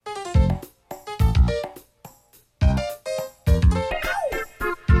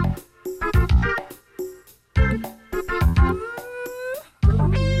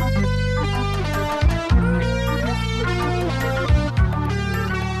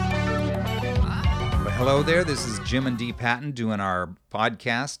Hello there, this is Jim and Dee doing our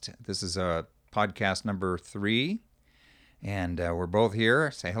podcast. This is podcast number 3, and we're both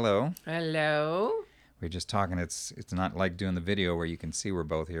here. Say hello. Hello. We're just talking. It's not like doing the video where you can see we're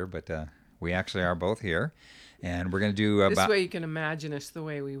both here, but we actually are both here, and we're going to do this way you can imagine us the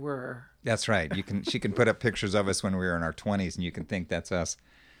way we were. That's right. She can put up pictures of us when we were in our 20s, and you can think that's us.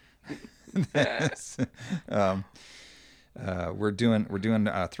 We're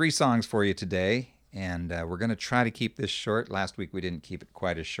doing 3 songs for you today. And we're going to try to keep this short. Last week we didn't keep it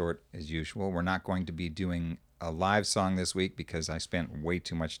quite as short as usual. We're not going to be doing a live song this week because I spent way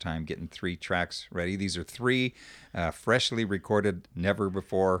too much time getting 3 tracks ready. These are 3 freshly recorded, never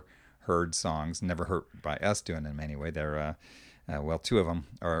before heard songs. Never heard by us doing them anyway. They're, 2 of them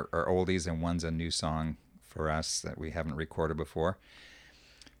are oldies and one's a new song for us that we haven't recorded before.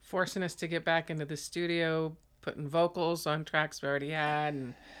 Forcing us to get back into the studio, putting vocals on tracks we already had,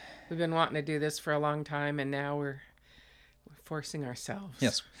 and we've been wanting to do this for a long time, and now we're forcing ourselves.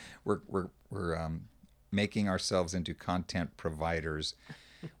 Yes, we're making ourselves into content providers,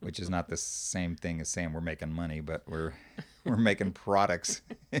 which is not the same thing as saying we're making money, but we're making products.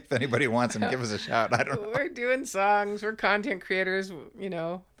 If anybody wants them, give us a shout. I don't know. We're doing songs. We're content creators. You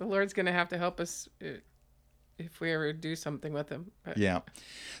know, the Lord's going to have to help us if we ever do something with him. But. Yeah.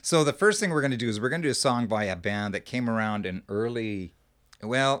 So the first thing we're going to do is we're going to do a song by a band that came around in early...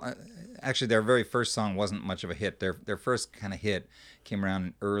 Well, actually, their very first song wasn't much of a hit. Their first kind of hit came around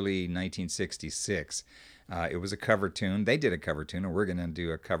in early 1966. It was a cover tune. They did a cover tune, and we're going to do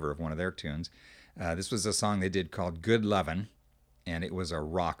a cover of one of their tunes. This was a song they did called Good Lovin', and it was a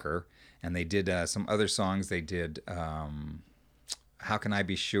rocker. And they did some other songs. They did How Can I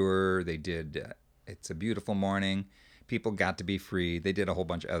Be Sure? They did It's a Beautiful Morning, People Got to Be Free. They did a whole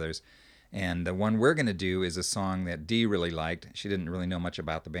bunch of others. And the one we're going to do is a song that Dee really liked. She didn't really know much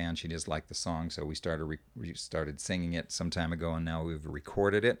about the band. She just liked the song, so we started singing it some time ago, and now we've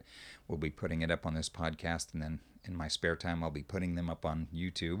recorded it. We'll be putting it up on this podcast, and then in my spare time, I'll be putting them up on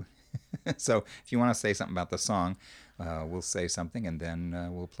YouTube. So if you want to say something about the song, we'll say something, and then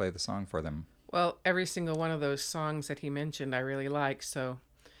we'll play the song for them. Well, every single one of those songs that he mentioned I really like, so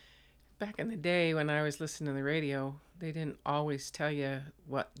back in the day when I was listening to the radio, they didn't always tell you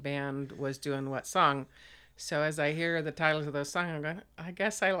what band was doing what song. So as I hear the titles of those songs, I'm going, I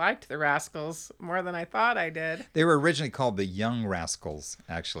guess I liked the Rascals more than I thought I did. They were originally called the Young Rascals,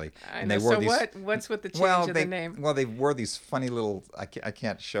 actually. And they wore what's with the change of the name? Well, they wore these funny little, I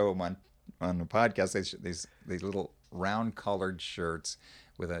can't show them on the podcast, these little round-colored shirts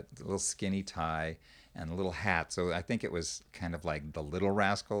with a little skinny tie and a little hat. So I think it was kind of like the Little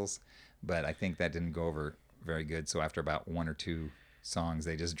Rascals, but I think that didn't go over very good. So after about 1 or 2 songs,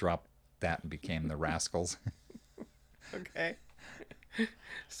 they just dropped that and became the Rascals. Okay.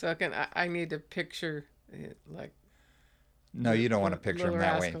 So I need to picture it like... No, you don't want to picture them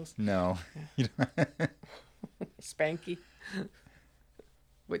that Rascals. Way. No. Spanky.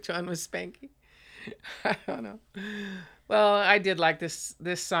 Which one was Spanky? I don't know. Well, I did like this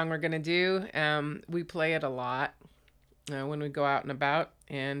song we're going to do. We play it a lot when we go out and about,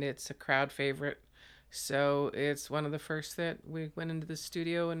 and it's a crowd favorite. So it's one of the first that we went into the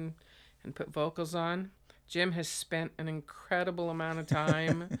studio and put vocals on. Jim has spent an incredible amount of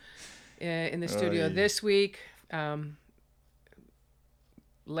time in the studio this week,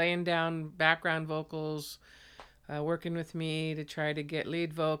 laying down background vocals, working with me to try to get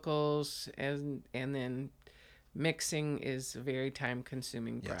lead vocals, and then mixing is a very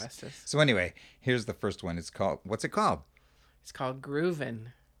time-consuming process. So anyway, here's the first one. What's it called? It's called Groovin.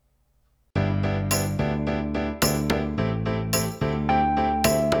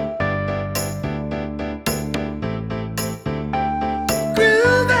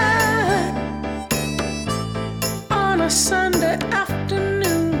 Sunday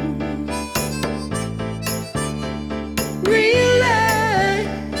afternoon, really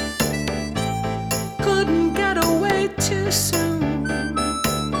couldn't get away too soon.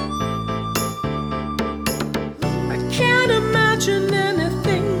 I can't imagine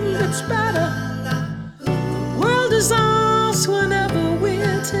anything that's better. The world is ours whenever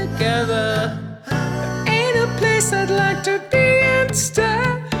we're together. There ain't a place I'd like to be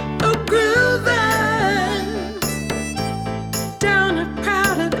instead of grooving.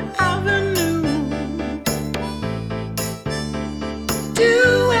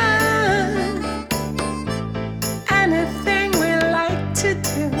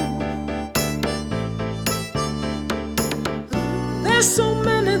 There's so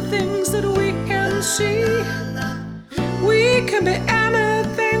many things that we can see. We can be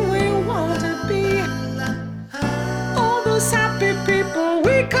anything we want to be. All those happy people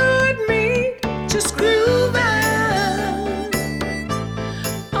we could meet. Just groove.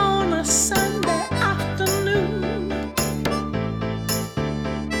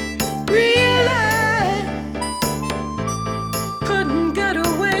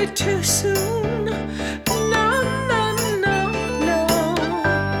 it too soon. No, no, no, no.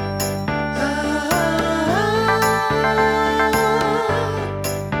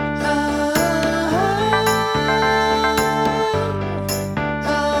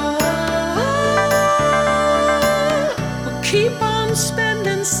 We'll keep on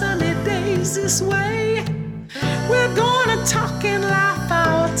spending sunny days this way. We're gonna talk and laugh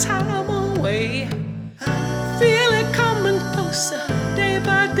our time away. Feel it coming closer day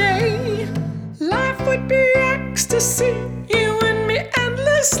by day. Life would be ecstasy, you and me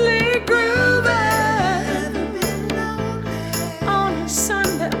endlessly grooving on a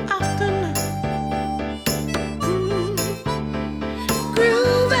Sunday afternoon.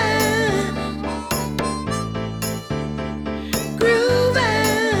 Grooving, grooving,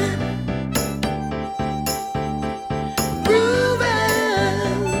 grooving.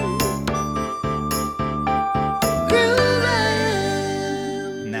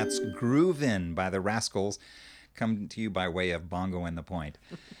 And that's Groovin' by the Rascals, come to you by way of Bongo and the Point.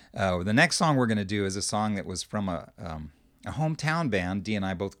 The next song we're going to do is a song that was from a hometown band. Dee and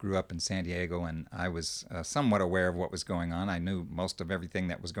I both grew up in San Diego, and I was somewhat aware of what was going on. I knew most of everything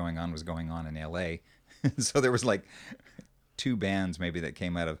that was going on in L.A. So there was like two bands maybe that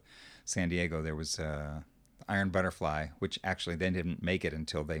came out of San Diego. There was Iron Butterfly, which actually they didn't make it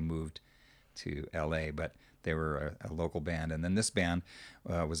until they moved to L.A., but they were a local band. And then this band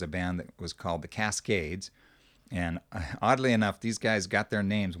was a band that was called the Cascades. And oddly enough, these guys got their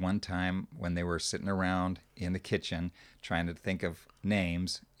names one time when they were sitting around in the kitchen trying to think of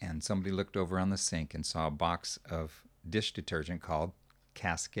names, and somebody looked over on the sink and saw a box of dish detergent called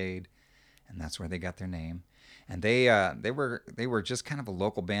Cascade, and that's where they got their name. And they were just kind of a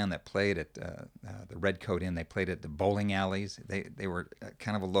local band that played at the Red Coat Inn. They played at the bowling alleys. They were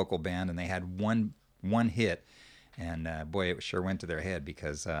kind of a local band, and they had one hit, and boy, it sure went to their head,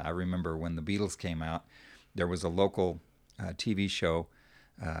 because I remember when the Beatles came out, there was a local TV show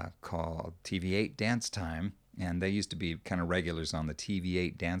called TV8 Dance Time, and they used to be kind of regulars on the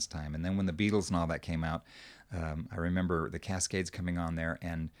TV8 Dance Time. And then when the Beatles and all that came out, I remember the Cascades coming on there,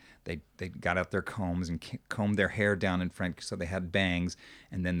 and they got out their combs and combed their hair down in front so they had bangs,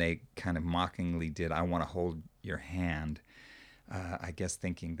 and then they kind of mockingly did "I Want to Hold Your Hand," I guess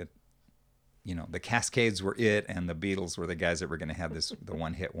thinking that, you know, the Cascades were it and the Beatles were the guys that were going to have the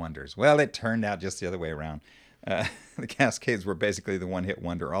one-hit wonders. Well, it turned out just the other way around. The Cascades were basically the one-hit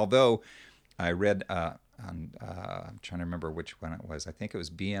wonder. Although I read I'm trying to remember which one it was. I think it was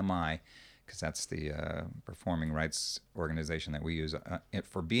BMI, because that's the performing rights organization that we use.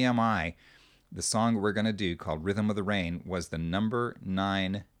 For BMI, the song we're going to do, called "Rhythm of the Rain," was the number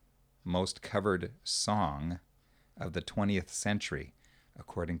 9 most covered song of the 20th century,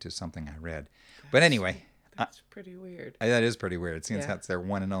 according to something I read. But anyway, That's pretty weird. that is pretty weird, since that's their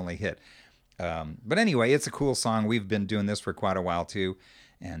one and only hit. But anyway, it's a cool song. We've been doing this for quite a while too,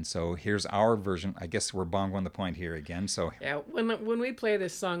 and so here's our version. I guess we're bongo on the point here again. So Yeah, when we play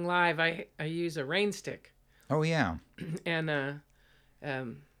this song live, I use a rain stick, oh yeah, and of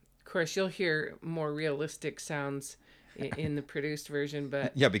course you'll hear more realistic sounds in the produced version,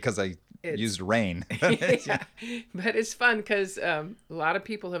 but yeah, because I used rain. yeah. But it's fun because a lot of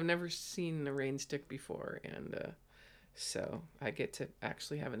people have never seen a rain stick before, and so I get to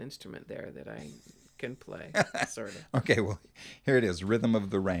actually have an instrument there that I can play, sort of. Okay, well, here it is, "Rhythm of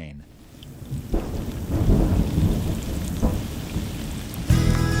the Rain."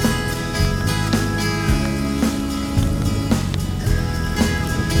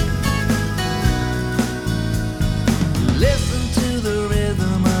 Listen to the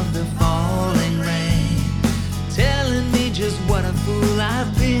rhythm of the falling rain, telling me just what a fool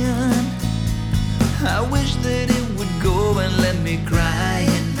I've been. I wish that it would go and let me cry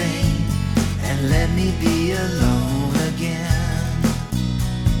in vain, and let me be alone again.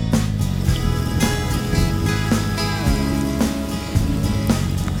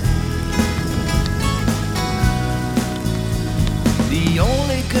 The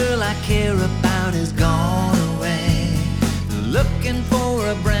only girl I care about is gone away, looking for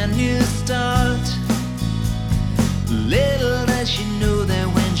a brand new start. Little does she know that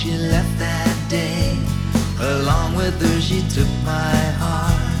when she left that day, along with her she took my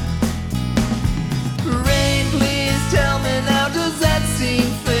heart. Rain, please tell me now, does that seem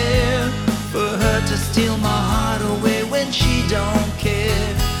fair? For her to steal my heart away when she don't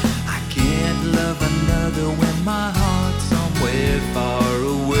care. I can't love another when my heart's somewhere far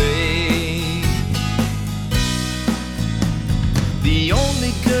away. The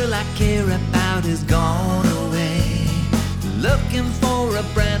only girl I care about is gone away, looking for a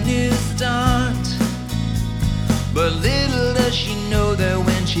brand new start. But little does she know that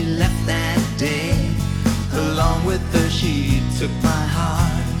took my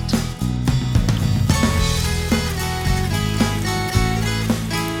heart.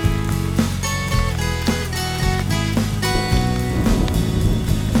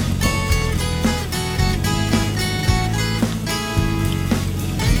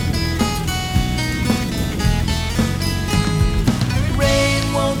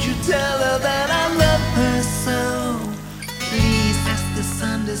 Rain, won't you tell her that I love her so? Please ask the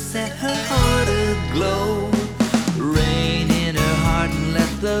sun to set her heart aglow. Rain in her heart and let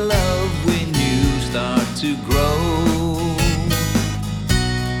the love we knew start to grow.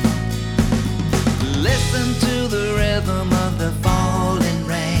 Listen to the rhythm of the falling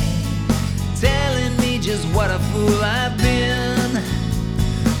rain, telling me just what a fool I've been.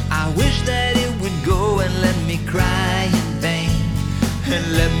 I wish that it would go and let me cry in vain,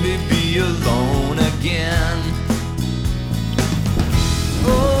 and let me be alone again.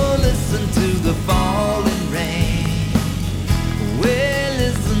 Oh, listen to the falling rain. Well,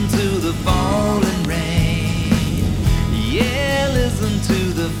 listen to the falling rain. Yeah, listen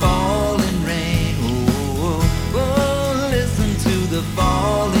to the falling rain. Oh, oh, oh, listen to the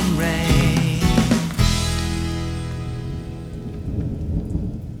falling rain.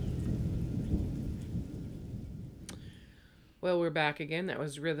 Well, we're back again. That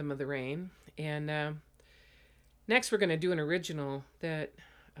was Rhythm of the Rain. And next we're going to do an original that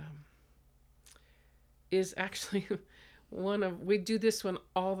is actually we do this one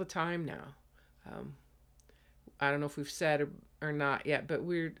all the time now. I don't know if we've said or not yet, but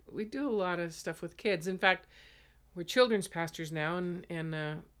we do a lot of stuff with kids. In fact, we're children's pastors now,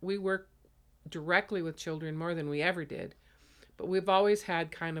 and we work directly with children more than we ever did. But we've always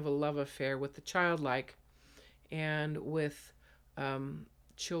had kind of a love affair with the childlike and with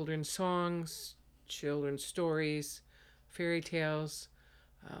children's songs, children's stories, fairy tales.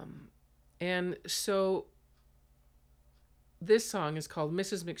 And so this song is called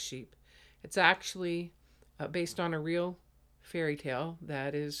Mrs. McSheep. It's actually based on a real fairy tale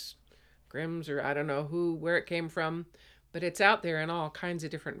that is Grimm's, or I don't know where it came from, but it's out there in all kinds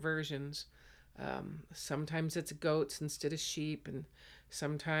of different versions. Sometimes it's goats instead of sheep, and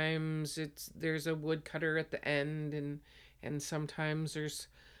sometimes there's a woodcutter at the end, and sometimes there's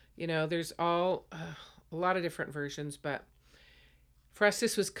all a lot of different versions. But for us,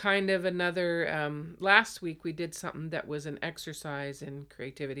 this was kind of another, last week we did something that was an exercise in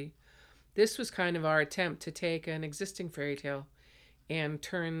creativity. This was kind of our attempt to take an existing fairy tale and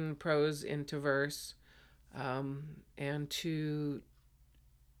turn prose into verse, and to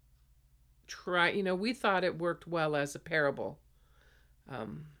try, we thought it worked well as a parable.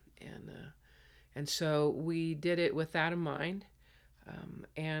 And so we did it with that in mind.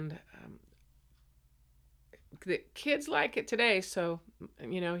 And the kids like it today. So,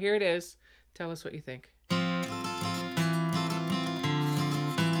 here it is. Tell us what you think.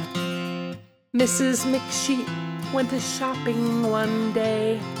 Mrs. McSheep went a-shopping one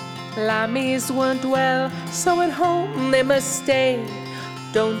day. Lammies weren't well, so at home they must stay.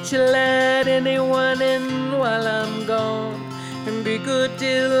 Don't you let anyone in while I'm gone, and be good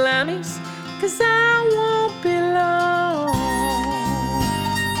to the lammies, 'cause I won't be long.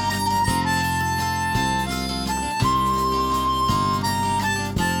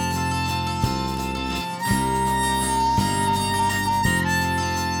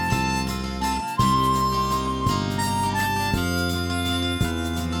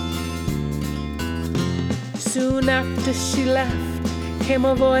 Soon after she left, came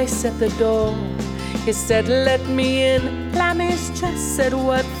a voice at the door. It said, "Let me in." Lammy's just said,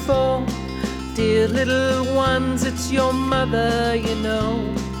 "What for?" "Dear little ones, it's your mother, you know."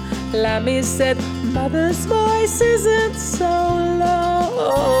 Lammy said, "Mother's voice isn't so low."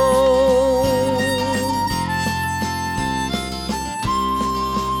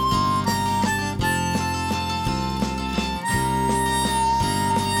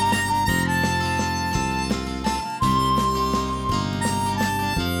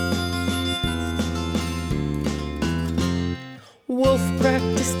 Wolf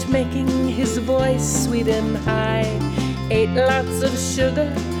practiced making his voice sweet and high, ate lots of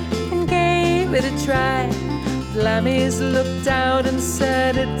sugar and gave it a try. Lammies looked out and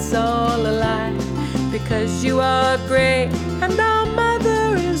said, "It's all a lie, because you are gray and our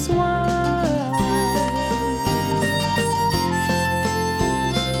mother is white."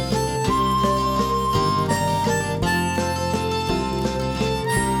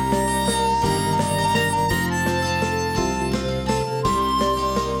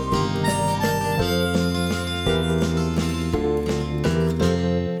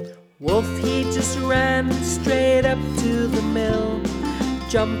 Wolf, he just ran straight up to the mill,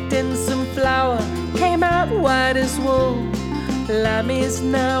 jumped in some flour, came out white as wool. Lammy's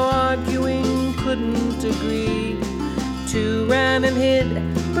now arguing, couldn't agree. Two ran and hid,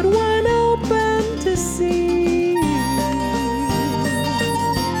 but one open to see.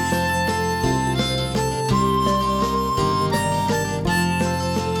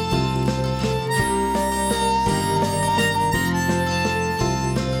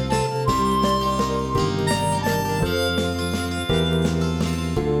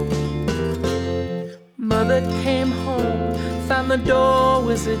 Mother came home, found the door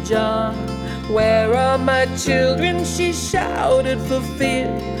was ajar. Where are my children? She shouted for fear.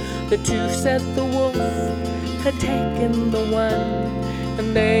 The two said the wolf had taken the one,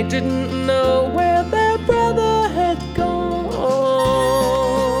 and they didn't know where their brother had gone.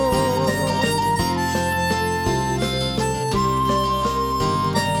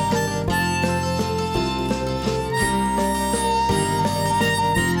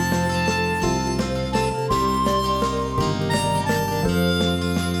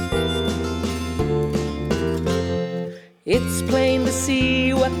 It's plain to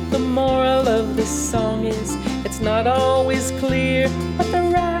see what the moral of this song is. It's not always clear what the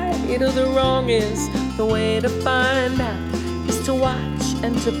right or the wrong is. The way to find out is to watch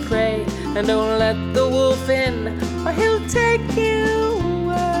and to pray, and don't let the wolf in or he'll take you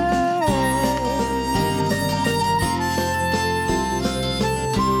away.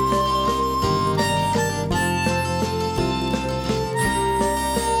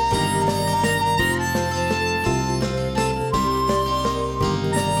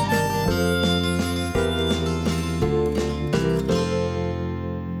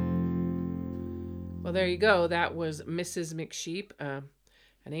 Well, there you go. That was Mrs. McSheep, an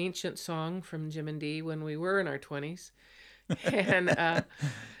ancient song from Jim and Dee when we were in our 20s. And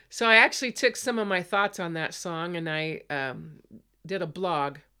so I actually took some of my thoughts on that song, and I did a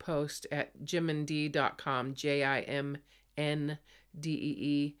blog post at jimanddee.com, JIMNDEE.com.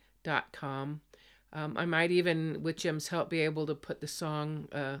 I might even, with Jim's help, be able to put the song,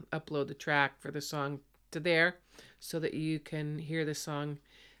 upload the track for the song to there so that you can hear the song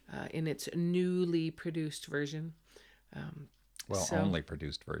in its newly produced version. Only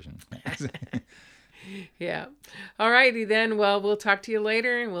produced version. Yeah. All righty then. Well, we'll talk to you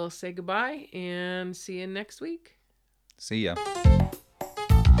later, and we'll say goodbye and see you next week. See ya.